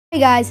Hey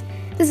guys,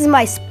 this is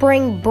my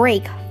spring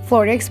break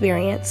Florida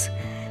experience.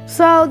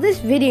 So this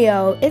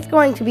video is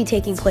going to be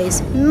taking place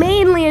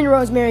mainly in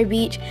Rosemary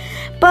Beach,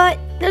 but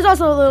there's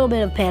also a little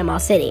bit of Panama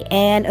City.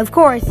 And of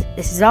course,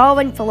 this is all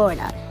in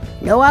Florida.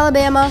 No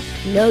Alabama,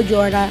 no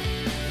Georgia,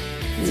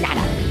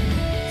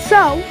 nada.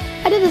 So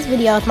I did this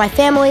video with my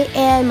family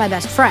and my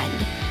best friend.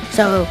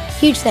 So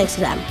huge thanks to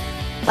them.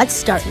 Let's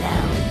start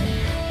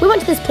now. We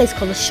went to this place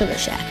called the Sugar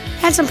Shack.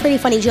 Had some pretty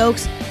funny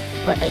jokes,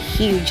 but a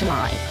huge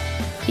line.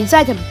 We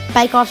decided to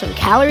bike off some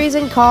calories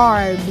and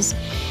carbs,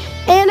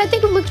 and I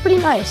think it looked pretty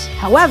nice.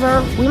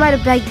 However, we might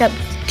have biked up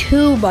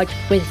too much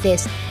with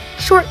this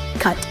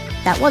shortcut.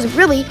 That wasn't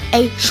really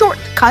a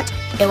shortcut,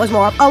 it was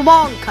more of a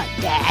long cut,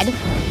 Dad.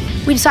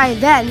 We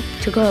decided then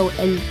to go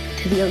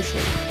into the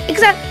ocean,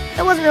 except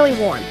it wasn't really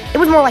warm. It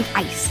was more like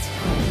ice.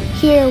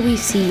 Here we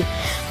see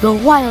the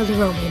wild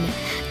Roman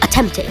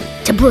attempting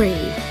to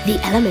brave the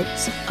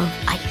elements of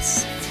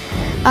ice.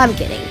 I'm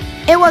kidding.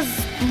 It was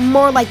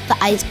more like the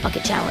ice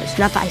bucket challenge,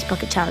 not the ice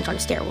bucket challenge on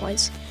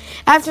steroids.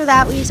 After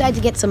that, we decided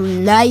to get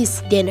some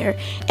nice dinner,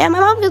 and my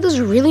mom did this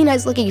really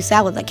nice looking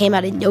salad that came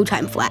out in no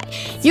time flat.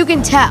 You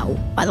can tell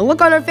by the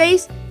look on her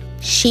face,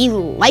 she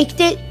liked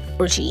it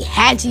or she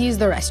had to use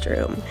the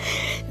restroom.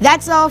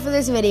 That's all for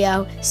this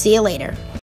video. See you later.